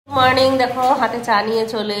Morning. দেখো হাতে চা নিয়ে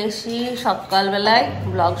চলে এসি সকালবেলায়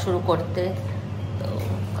ব্লগ শুরু করতে। তো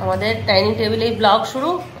আমাদের ডাইনিং টেবিলেই ব্লগ শুরু,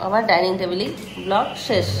 আবার ডাইনিং টেবিলেই ব্লগ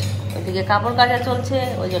শেষ। ওইদিকে কাপড় কাচা চলছে,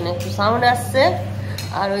 ওই জন্য একটু সাউন্ড আসছে।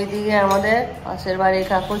 আর ওইদিকে আমাদের পাশের বাড়ির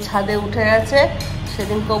কাকুর ছাদে উঠে গেছে।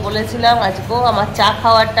 সেদিনকেও বলেছিলাম, আজকেও আমার চা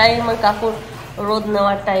খাওয়ার টাইম আর কাকুর রোদ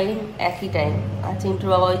নেওয়ার টাইম একই টাইম। আর চিন্টুর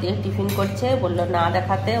বাবা ওই দিকে টিফিন করছে, বললো না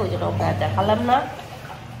দেখাতে, ওই জন্য ওকে আর দেখালাম না।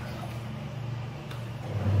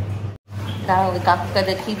 দাঁড়া ওই কাকুকে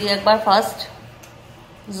দেখিয়ে দিই একবার ফার্স্ট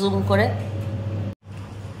জুম করে।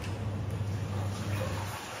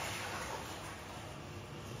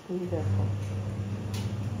 দেখো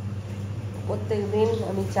প্রত্যেক দিন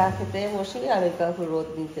আমি চা খেতে বসি আর ওই কাকু রোদ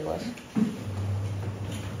নিতে বসি।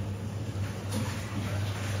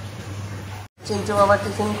 চিন্টু বাবা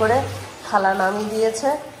টিফিন করে থালা নামিয়ে দিয়েছে।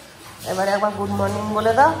 এবারে একবার গুড মর্নিং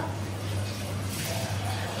বলে দাও।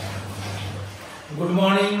 গুড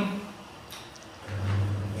মর্নিং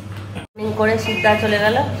করে সিদ্ধা চলে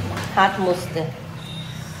গেল হাত মুছতে।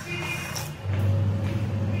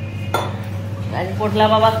 আজ পোটলা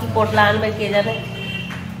বাবা কি পোটলা আনবে কে জানে,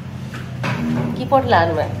 কি পোটলা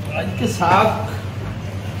আনবে আজকে শাক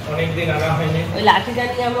অনেকদিন আনা হয়নি। ওই লাঠিটা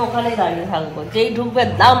নিয়ে আমি ওখানেই দাঁড়িয়ে থাকবো, যেই ঢুকবে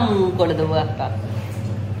দাম করে দেবো একটা।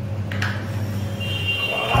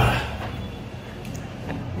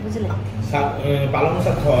 বুঝলে শাক পালং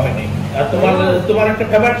শাক খাওয়া হয়নি। আর তোমার একটা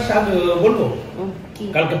ফেভারিট শাক বলবো,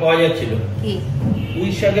 কালকে পাওয়া যাচ্ছিল কি?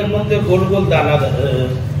 পুঁই শাকের মধ্যে গোল গোল দানা,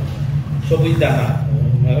 সবুজ দানা,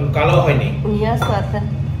 এখন কালো হয়নি। নিয়ে আসো আছে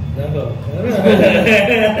দেখো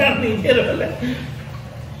নিজের বেলা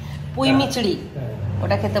পুঁই মিচড়ি,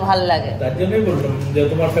 ওটা খেতে ভালো লাগে। তার জন্যই বললাম যে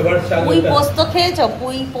তোমার ফেভারিট শাক। পুঁই পোস্ত খেয়েছো?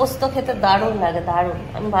 পুঁই পোস্ত খেতে দারুণ লাগে, দারুণ।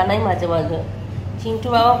 আমি বানাই মাঝে মাঝে। চিন্টু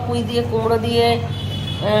বাবা পুঁই দিয়ে, কুমড়ো দিয়ে,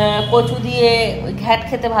 কচু দিয়ে ওই ঘ্যাট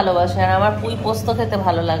খেতে ভালোবাসে, আর আমার পুঁই পোস্ত খেতে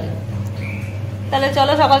ভালো লাগে। তাহলে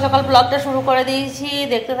চলো সকাল সকাল ব্লগটা শুরু করে দিয়েছি,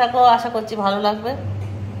 দেখতে থাকো, আশা করছি ভালো লাগবে।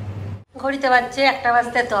 ঘড়িতে বাজছে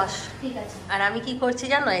 1:10। ঠিক আছে। আর আমি কি করছি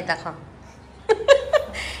জানো? এই দেখো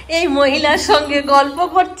এই মহিলার সঙ্গে গল্প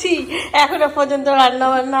করছি, এখনো পর্যন্ত রান্না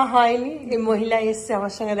বান্না হয়নি। এই মহিলা এসছে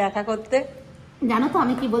আমার সঙ্গে দেখা করতে। জানো তো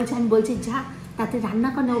আমি কি বলছি? আমি বলছি যা তাতে রান্না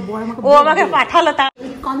করে, ও আমাকে পাঠালো। তার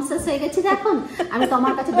কনসিয়াস হয়ে গেছি এখন। আমি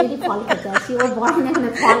তোমার কাছে ডেইলি ফল খেতে আসি, ও বড় এখানে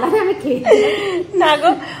ফল আনে, আমি খেয়ে না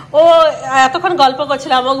গো, ও এতক্ষণ গল্প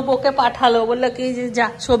করছিল, আমাকে বকে পাঠালো, বললো কি যে যা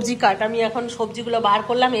সবজি কাট। আমি এখন সবজিগুলো বার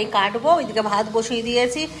করলাম, এই কাটবো। ওইদিকে ভাত বসিয়ে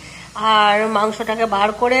দিয়েছি আর মাংসটাকে বার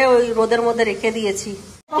করে ওই রোদের মধ্যে রেখে দিয়েছি।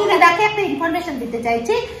 শক্তিদাকে একটা ইনফরমেশন দিতে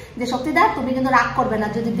চাইছি যে শক্তিদা তুমি কিন্তু রাগ করবে না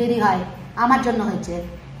যদি দেরি হয়, আমার জন্য হয়েছে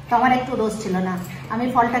তো, আমার একটু রোজ ছিল না, আমি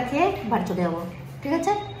ফলটা খেয়ে বাড়ি চলে যাবো, ঠিক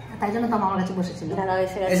আছে? তাই জন্য তো আমার কাছে বসেছিল।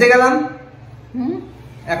 এসে গেলাম।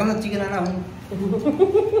 এখনো চিকেন আনা হয়নি।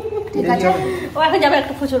 ঠিক আছে, ও এখন যাবে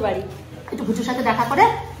একটু ফুচুর বাড়ি, একটু ফুচুর সাথে দেখা করে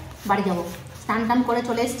বাড়ি যাবো। স্নান টান করে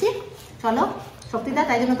চলে এসেছি, চলো শক্তিদা।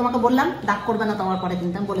 তাই জন্য তোমাকে বললাম রাগ করবে না তোমার পরে,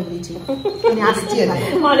 কিন্তু আমি বলে দিয়েছি আমি আসছি।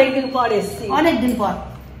 অনেকদিন পর এসছি, অনেকদিন পর।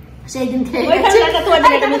 সেই দিন খেয়ে গেছি,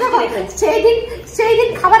 সেই দিন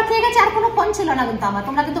খাবার খেয়ে গেছে, আর কোনো ফোন ছিল না কিন্তু আমার।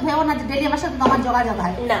 তোমরা কিন্তু ভেবো না যে ডেলি আমার সাথে তোমার যোগাযোগ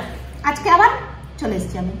হয় না। আজকে আবার চলে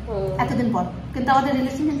এসেছি আমি এতদিন পর, কিন্তু আমাদের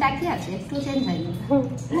রিলেশনটা একই আছে, একটু চেঞ্জ হয়নি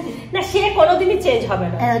না। সে কোনোদিনই চেঞ্জ হবে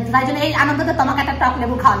না। তাই জন্য এই আনন্দতে তোমাকে একটা টক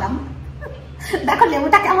লেবু খাওয়ালাম। দেখো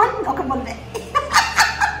লেবুটা কেমন, ওকে বলবে।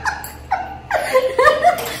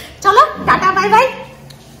 চলো টাটা, বাই বাই।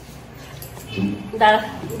 দাদা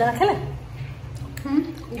দাদা খেলে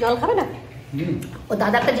জল খাবে না? ও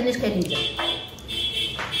দাদা একটা জিনিস খেয়ে নিয়েছে,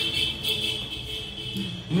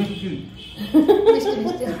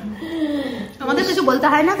 আমাদের কিছু বলতে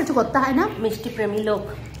হয় না, কিছু করতে হয় না। মিষ্টি প্রেমী লোক।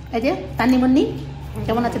 এই যে তান্নি মুন্নি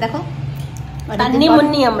কেমন আছে দেখো, তান্নি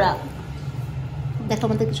মুন্নি আমরা দেখো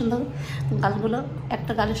আমাদের কি সুন্দর গালগুলো,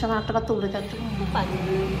 একটা গালের সঙ্গে একটা গাল তুলে যাচ্ছে।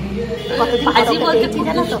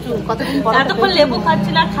 এতক্ষণ লেবু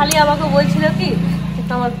খাচ্ছিল আর খালি আমাকে বলছিল কি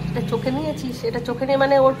আমার চোখে নিয়েছিস, এটা চোখে নিয়ে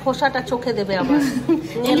মানে ওর খোসাটা চোখে দেবে আমার,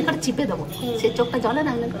 চিপে দেবো, সে চোখটা জলে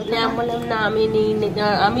না। বললাম না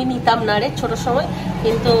আমি নিতাম না রে ছোট সময়,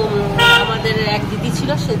 কিন্তু আমাদের এক দিদি ছিল,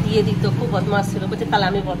 সে দিয়ে দিত, খুব বদমাস ছিল। বলছে তাহলে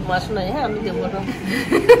আমি বদমাস নয়, হ্যাঁ আমি দেবো না।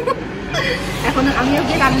 এখন আমিও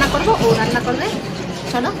গিয়ে রান্না করবো, ও রান্না করবে।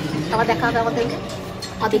 চলো আবার দেখা হবে আমাদের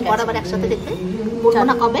অনেক বড় আবার একসাথে দেখতে। বলবো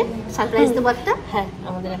না কবে, সারপ্রাইজ দেবো একটা। হ্যাঁ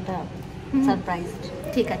আমাদের একটা সারপ্রাইজ।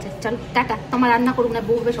 ঠিক আছে চল টাটা। তোমার রান্না করুক না,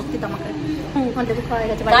 বকবে শক্তি তোমাকে। লেবু খাওয়া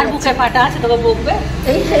গেছে, বুকে ফাটা আছে, তোকে বকবে।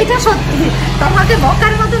 এইটা সত্যি, তোমাকে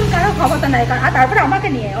বকার মতন কারো ক্ষমতা নাই। আর তারপরে আমাকে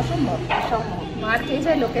নিয়ে অসম্ভব, মার খেয়ে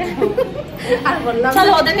যায় লোকে। আর বললাম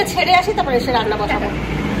চলো ওদেরকে ছেড়ে আসি, তারপরে এসে রান্না বসাবো।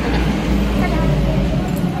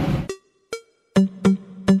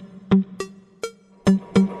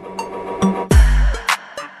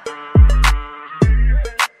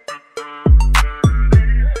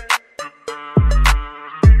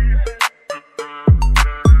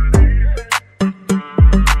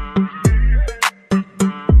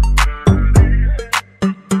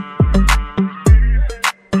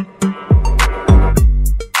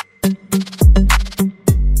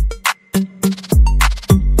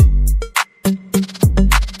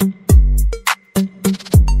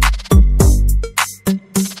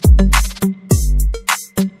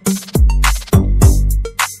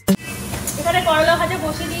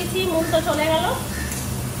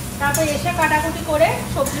 তারপর এসে কাটাকুটি করে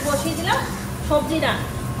সবজি বসিয়ে দিলাম। সবজি না,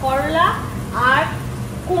 করলা আর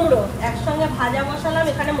কুমড়ো একসঙ্গে ভাজা বসালাম।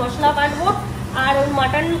 এখানে মশলা বাটবো আর ওই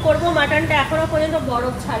মাটন করবো। মাটনটা এখনো পর্যন্ত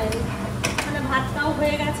বরফ ছাড়েনি, মানে ভাতটাও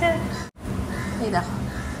হয়ে গেছে। এই দেখো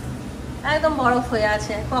একদম বরফ হয়ে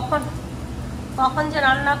আছে। কখন কখন যে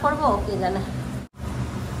রান্না করবো কে জানে,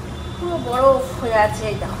 পুরো বরফ হয়ে আছে।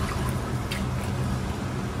 এই দেখো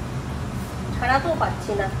ছাড়াতেও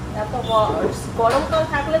পাচ্ছি না, এত গরমকাল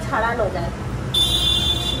থাকলে ছাড়ানো যায়,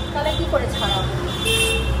 শীতকালে কি করে ছাড়াবো?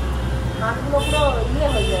 হাতগুলো পুরো ইয়ে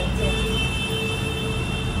হয়ে যাচ্ছে।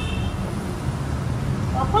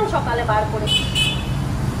 কখন সকালে বার করেছি,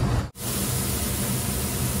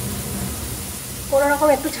 কোনো রকম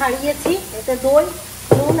একটু ছাড়িয়েছি। এতে দই,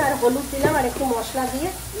 নুন আর হলুদ দিলাম আর একটু মশলা দিয়ে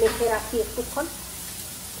মেখে রাখি একটুক্ষণ।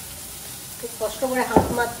 খুব কষ্ট করে হাত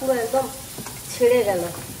মাত পুরো একদম ছেড়ে গেল।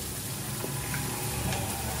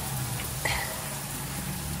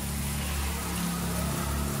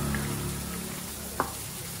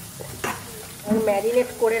 ম্যারিনেট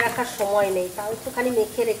করে রাখার সময় নেই, তাও একটুখানি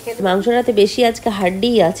মেখে রেখে। মাংসটাতে বেশি আজকে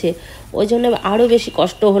হাড্ডিই আছে, ওই জন্য আরও বেশি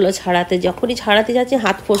কষ্ট হলো ছাড়াতে। যখনই ছাড়াতে যাচ্ছে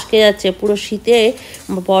হাত ফসকে যাচ্ছে, পুরো শীতে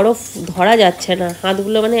বরফ ধরা যাচ্ছে না,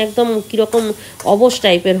 হাতগুলো মানে একদম কীরকম অবশ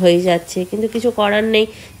টাইপের হয়ে যাচ্ছে। কিন্তু কিছু করার নেই,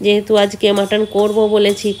 যেহেতু আজকে মাটন করব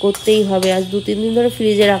বলেছি, করতেই হবে। আজ 2-3 দিন ধরে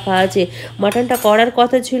ফ্রিজে রাখা আছে। মাটনটা করার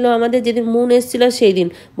কথা ছিল আমাদের যেদিন মুন এসেছিলো সেই দিন,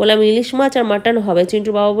 বললাম ইলিশ মাছ আর মাটন হবে।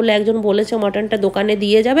 চিন্টুর বাবা বলে একজন বলেছে মাটনটা দোকানে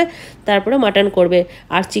দিয়ে যাবে, তারপরে মাটন করবে।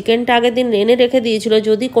 আর চিকেনটা আগের দিন এনে রেখে দিয়েছিল,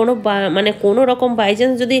 যদি কোনো মানে কোনো রকম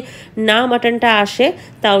বাইচান্স যদি না মাটনটা আসে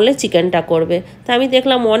তাহলে চিকেনটা করবে। তা আমি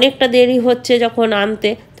দেখলাম অনেকটা দেরি হচ্ছে যখন আনতে,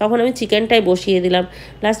 তখন আমি চিকেনটাই বসিয়ে দিলাম।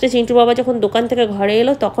 লাস্টে চিন্টু বাবা যখন দোকান থেকে ঘরে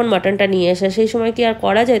এলো তখন মাটনটা নিয়ে এসে, সেই সময় কি আর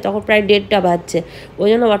করা যায়, তখন প্রায় 1:30টা বাজছে। ওই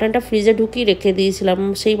জন্য মাটনটা ফ্রিজে ঢুকিয়ে রেখে দিয়েছিলাম,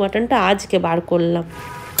 সেই মাটনটা আজকে বার করলাম।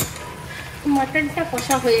 মাটনটা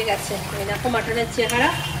কষা হয়ে গেছে, এই দেখো মাটনের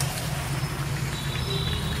চেহারা।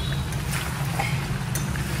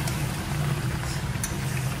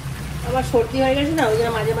 আমার সর্দি হয়ে গেছে না, ওই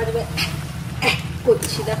জন্য মাঝে মাঝে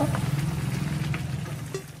করছি। দেখো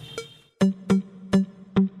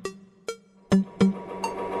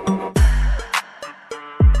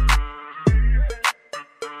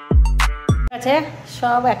আছে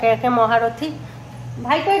সব একে একে মহারথী।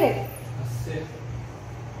 ভাই কই রে,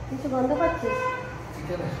 কিছু বন্ধ করছিস?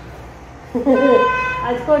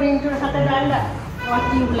 আজকে রিন্টুর হাতে ডান্ডা আর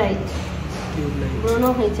টিউবলাইট ব্রণ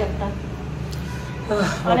হয়েছে একটা,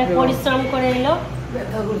 অনেক পরিশ্রম করে এলো,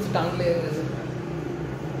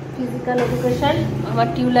 ফিজিক্যাল এডুকেশন। আমার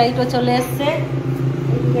টিউবলাইটও চলে এসছে,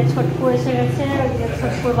 ওইদিকে ছোটকু এসে গেছে, ওইদিকে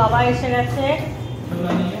ছোটকুর বাবা এসে গেছে।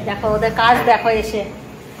 দেখো ওদের কাজ দেখো, এসে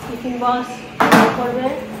টিফিন বক্স বার করবে,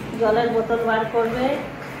 জলের বোতল বার করবে,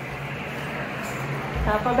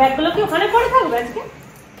 তারপর ব্যাগগুলো কি ওখানে পড়ে থাকবে আজকে?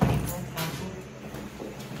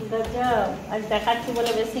 আজ দেখাচ্ছি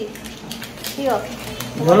বলে বেশি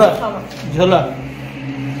ঝোলা ঝোলা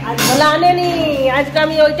আজ ঝোলা আনেনি, আজকে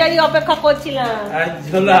আমি ওইটারই অপেক্ষা করছিলাম।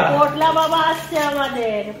 পটলা বাবা আসছে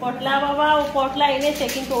আমাদের, পটলা বাবা ও পটলা এনেছে,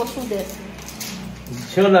 কিন্তু ওষুধ এসছে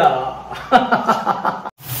ঝোলা।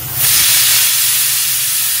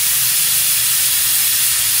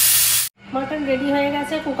 মাটন রেডি হয়ে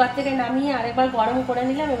গেছে, কুকার থেকে নামিয়ে আরেকবার গরম করে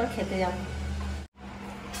নিলাম, এবার খেতে যাব।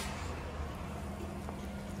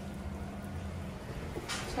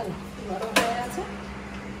 চলো গরম হয়ে গেছে।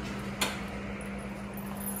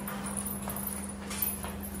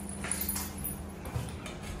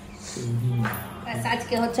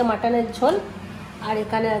 আজকে হচ্ছে মাটনের ঝোল, আর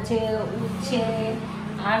এখানে আছে উচ্ছে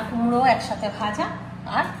আর কুমড়ো একসাথে ভাজা,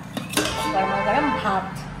 আর গরমা গরম ভাত।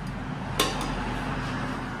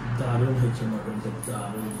 দারুণ হয়েছে মাটনটা,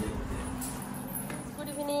 দারুণ দেখতে। গুড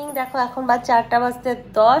ইভিনিং, দেখো এখন বাজে 4টা বাজতে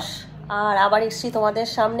 10, আর আবার এসছি তোমাদের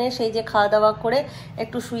সামনে। সেই যে খাওয়া দাওয়া করে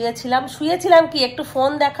একটু শুয়েছিলাম কি একটু ফোন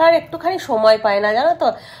দেখার একটুখানি সময় পায় না, জানো তো।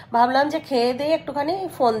 ভাবলাম যে খেয়ে দিয়ে একটুখানি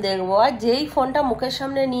ফোন দেখবো, আর যেই ফোনটা মুখের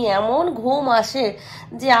সামনে নিয়ে এমন ঘুম আসে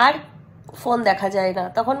যে আর ফোন দেখা যায় না,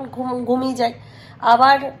 তখন ঘুমিয়ে যায়।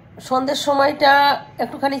 আবার সন্ধ্যের সময়টা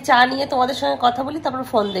একটুখানি চা নিয়ে তোমাদের সঙ্গে কথা বলি, তারপর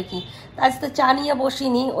ফোন দেখি। আজ তো চা নিয়ে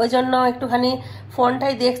বসিনি, ওই জন্য একটুখানি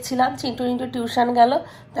ফোনটাই দেখছিলাম। চিন্টু টিউশন গেল,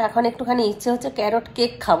 তো এখন একটুখানি ইচ্ছে হচ্ছে ক্যারট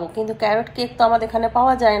কেক খাবো, কিন্তু ক্যারট কেক তো আমাদের এখানে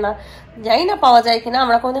পাওয়া যায় না, জানি না পাওয়া যায় কিনা,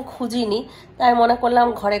 আমরা কোনোদিন খুঁজিনি। তাই মনে করলাম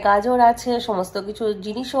ঘরে গাজর আছে, সমস্ত কিছু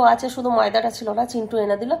জিনিসও আছে, শুধু ময়দাটা ছিল না, চিন্টু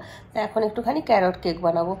এনে দিল। তো এখন একটুখানি ক্যারট কেক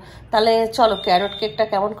বানাবো। তাহলে চলো ক্যারট কেকটা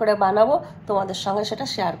কেমন করে বানাবো তোমাদের সঙ্গে সেটা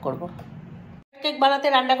শেয়ার করবো। কেক বানাতে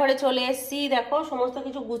রান্নাঘরে চলে এসেছি, দেখো সমস্ত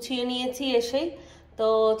কিছু গুছিয়ে নিয়েছি এসেই। তো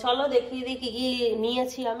চলো দেখিয়ে দিই কি কি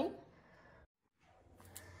নিয়েছি আমি।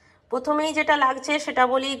 প্রথমেই যেটা লাগছে সেটা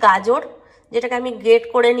বলি গাজর। যেটাকে আমি গ্রেট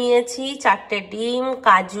করে নিয়েছি, 4টে ডিম,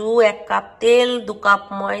 কাজু, 1 কাপ তেল, 2 কাপ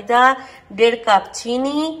ময়দা, 1.5 কাপ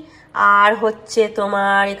চিনি, আর হচ্ছে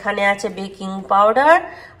তোমার এখানে আছে বেকিং পাউডার,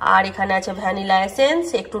 আর এখানে আছে ভ্যানিলা এসেন্স,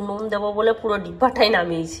 একটু নুন দেবো বলে পুরো ডিব্বাটাই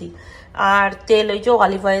নামিয়েছি, আর তেল ওই যে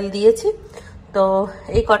অলিভ অয়েল দিয়েছি। তো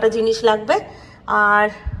এই কটা জিনিস লাগবে, আর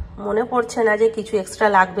মনে পড়ছে না যে কিছু এক্সট্রা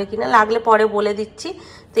লাগবে কিনা, লাগলে পরে বলে দিচ্ছি।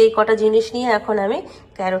 তো এই কটা জিনিস নিয়ে এখন আমি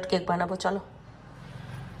ক্যারট কেক বানাবো। চলো,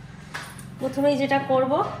 প্রথমেই যেটা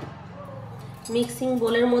করব, মিক্সিং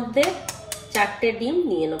বোলের মধ্যে 4টে ডিম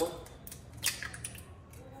নিয়ে নেব।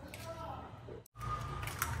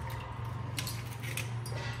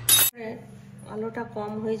 আলোটা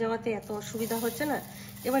কম হয়ে যাওয়াতে এত অসুবিধা হচ্ছে না।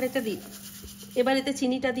 এবার এতে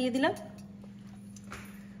চিনিটা দিয়ে দিলাম,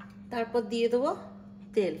 তারপর দিয়ে দেবো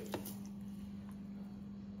তেল।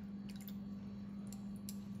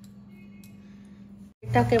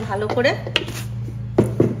 এটাকে ভালো করে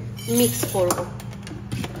মিক্স করব।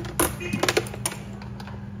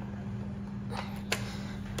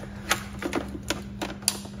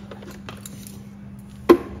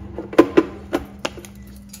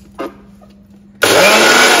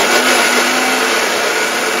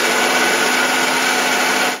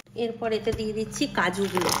 এরপর এতে দিয়ে দিচ্ছি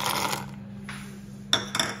কাজুগুলো।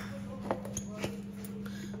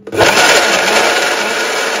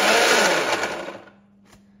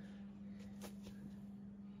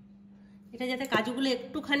 এটা যাতে কাজুগুলো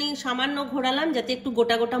একটুখানি সামান্য ঘোরালাম যাতে একটু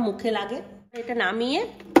গোটা গোটা মুখে লাগে। এটা নামিয়ে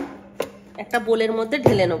একটা বোলের মধ্যে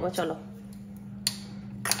ঢেলে নেবো। চলো,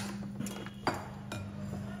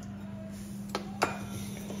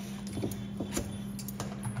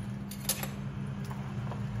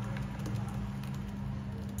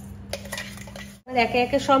 একে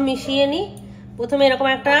একে সব মিশিয়ে নিই। প্রথমে এরকম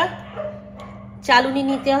একটা চালুনি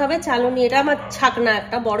নিতে হবে। চালুনি, এটা আমার ছাকনা,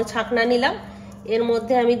 একটা বড় ছাকনা নিলাম। এর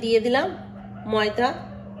মধ্যে আমি দিয়ে দিলাম ময়দা,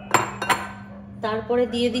 তারপরে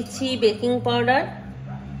দিয়ে দিচ্ছি বেকিং পাউডার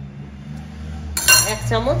 1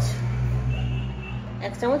 চামচ,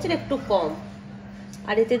 1 চামচের একটু কম,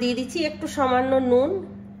 আর এতে দিয়ে দিচ্ছি একটু সামান্য নুন।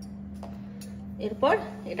 এরপর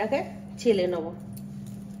এটাকে চেলে নেব।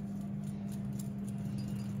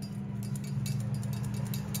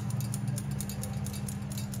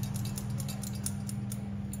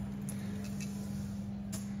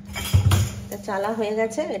 চালা হয়ে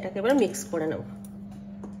গেছে, এটাকে এবার মিক্স করে নেব।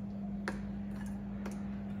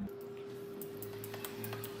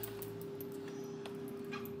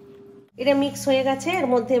 এটা মিক্স হয়ে গেছে, এর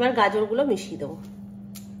মধ্যে এবার গাজরগুলো মিশিয়ে দেবো।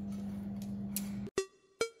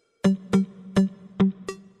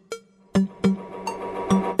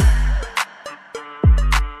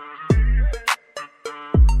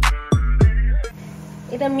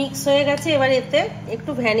 এটা মিক্স হয়ে গেছে, এবার এতে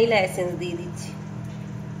একটু ভ্যানিলা এসেন্স দিয়ে দিচ্ছি।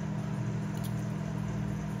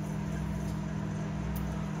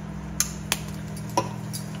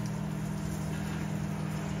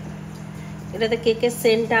 এটাতে কেকের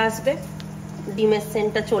সেন্টটা আসবে, ডিমের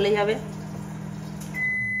সেন্টটা চলে যাবে।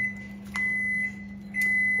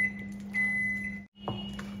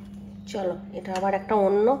 চলো, এটা আবার একটা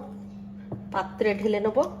অন্য পাত্রে ঢেলে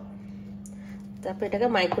নেব, তারপর এটাকে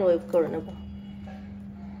মাইক্রোওয়েভ করে নেব।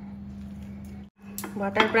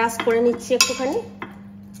 বাটার ব্রাশ করে নিচ্ছি একটুখানি।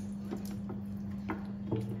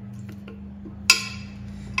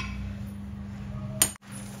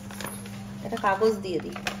 এটা কাগজ দিয়ে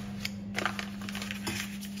দিই।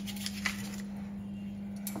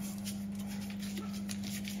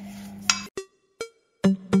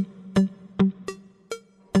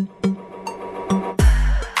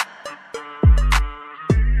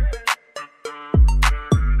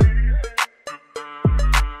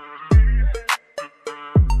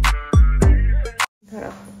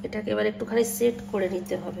 এটাকে এবার একটুখানি সেট করে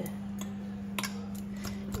নিতে হবে।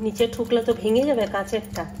 নিচে ঠুকলে তো ভেঙে যাবে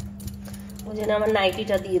কাঁচেরটা, ওই জন্য আমার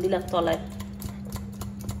নাইটিটা দিয়ে দিলাম তলায়।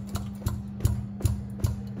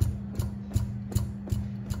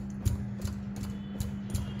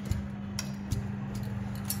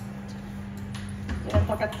 এবার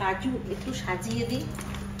কটা কাজু একটু সাজিয়ে দিই।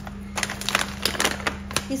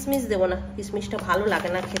 কিশমিশ দেবো না, কিশমিশটা ভালো লাগে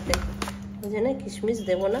না খেতে, ওই জন্য কিশমিশ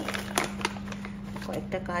দেবো না।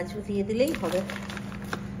 কয়েকটা কাজু দিয়ে দিলেই হবে,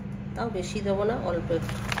 তাও বেশি দেবো না, অল্প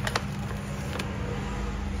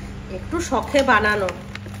একটু শখে বানানো।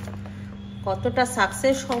 কতটা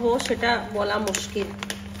সাকসেস হব সেটা বলা মুশকিল,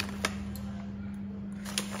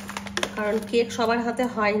 কারণ কেক সবার হাতে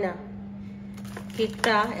হয় না।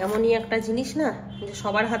 কেকটা এমনই একটা জিনিস না যে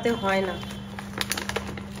সবার হাতে হয় না।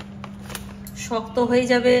 শক্ত হয়ে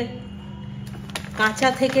যাবে, কাঁচা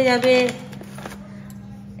থেকে যাবে,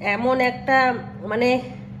 এমন একটা মানে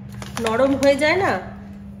নরম হয়ে যায় না,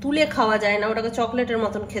 তুলে খাওয়া যায় না, ওটাকে চকলেটের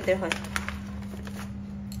মতন খেতে হয়,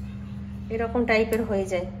 এরকম টাইপের হয়ে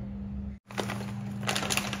যায়।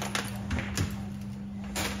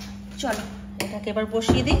 চলো এটাকে এবার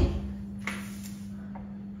বসিয়ে দিই।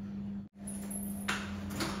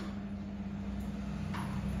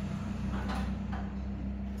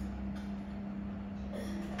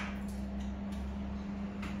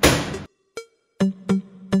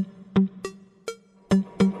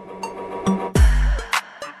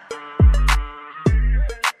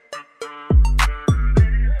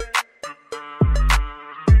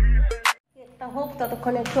 হোক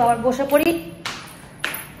ততক্ষণ একটু আবার বসে পড়ি,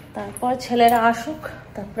 তারপর ছেলেরা আসুক,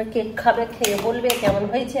 তারপরে কেক খাবে, খেয়ে বলবে কেমন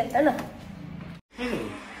হয়েছে, তাই না?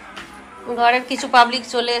 ঘরের কিছু পাবলিক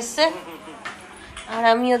চলে এসছে, আর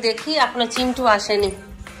আমিও দেখি এখনো চিন্টু আসেনি,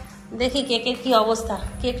 দেখি কেকের কি অবস্থা।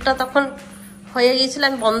 কেকটা তখন হয়ে গিয়েছিল,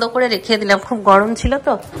 আমি বন্ধ করে রেখে দিলাম, খুব গরম ছিল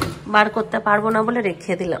তো বার করতে পারবো না বলে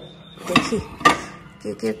রেখে দিলাম। দেখি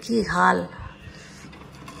কেকের কি হাল,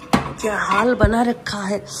 क्या हाल बना रखा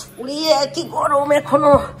है। उड़िए की गरम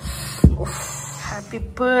एखोनो। Happy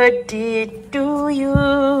birthday to you,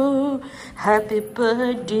 happy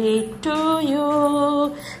birthday to you,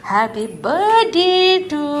 happy birthday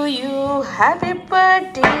to you, happy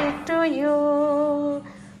birthday to you.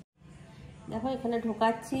 দেখো এখানে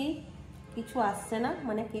ঢোকাচ্ছি, কিছু আসছে না,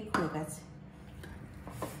 মানে কেক হয়ে গেছে।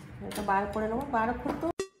 এটা বার করে নেবো, বার করতে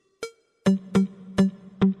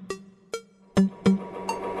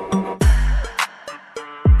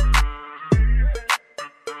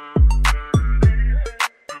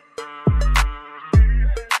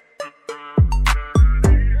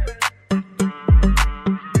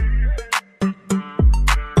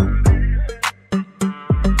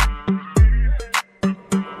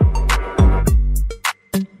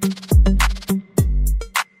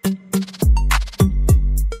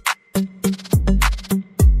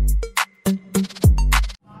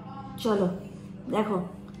চলো দেখো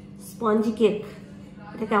স্পঞ্জি কেক,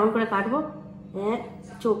 এটা কেমন করে কাটবো, হ্যাঁ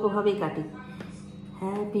চৌকোভাবেই কাটি।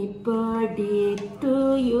 Happy birthday to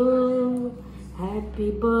you, happy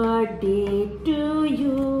birthday to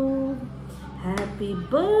you, happy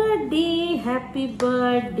birthday, happy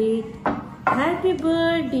birthday, happy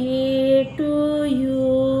birthday to you.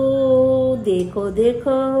 देखो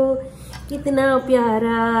देखो कितना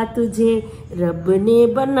प्यारा तुझे रब ने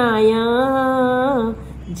बनाया,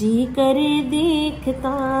 जी करे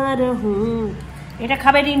देखता रहूं। এটা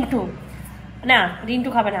খাবে রিন্টু, না রিন্টু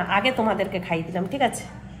খাবে না, আগে তোমাদেরকে খাইয়ে দিলাম, ঠিক আছে,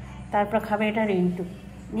 তারপর খাবে এটা রিন্টু।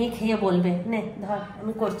 নিয়ে খেয়ে বলবে, নে ধর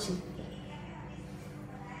আমি করছি।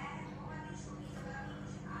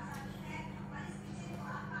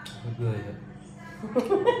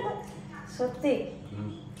 সত্যি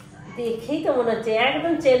দেখেই তো মনে হচ্ছে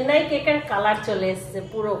একদম চেন্নাই কেকের কালার চলে এসছে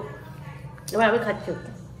পুরো। এবার আমি খাচ্ছি,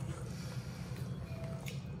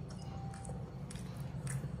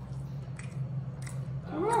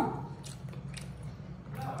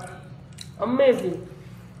 अमेजिंग।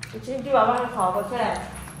 चिंटू बाबा ने खाओ कैसा है?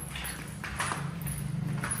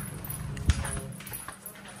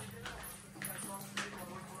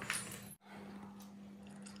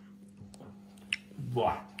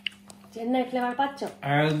 বাহ, চেন্নাই ফ্লেভার পাচ্ছ?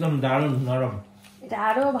 একদম দারুণ নরম। এটা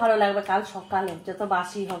আরো ভালো লাগবে কাল সকালে, যত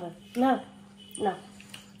বাসি হবে না। না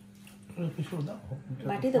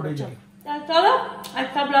বাটি তো চলো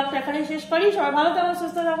আজকে ব্লগটা এখানে শেষ করি। সবাই ভালো থাকো,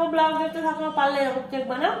 সুস্থ থাকো, ব্লগ দেখতে থাকো, পারলে এরকম কেক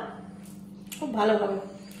বানাও, খুব ভালো হবে।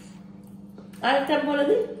 আরেকটা বলে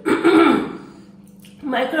দিই,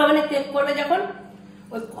 মাইক্রো ওভেনে কেক করবে যখন,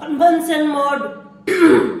 ওই convention mode,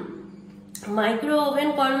 micro oven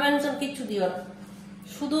convention কিচ্ছু দিও না,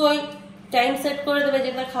 শুধু ওই টাইম সেট করে দেবে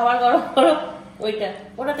যেটা খাবার গরম করো ওইটা,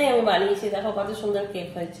 ওটাতেই আমি বানিয়েছি। দেখো কত সুন্দর কেক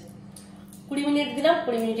হয়েছে, 20 মিনিট দিলাম,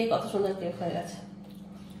 20 মিনিটেই কত সুন্দর কেক হয়ে গেছে।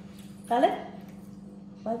 তাহলে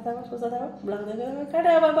ভালো থাকো, সুস্থ থাকো, ব্লগ দেখো,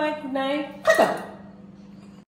 tata, bye bye, good night.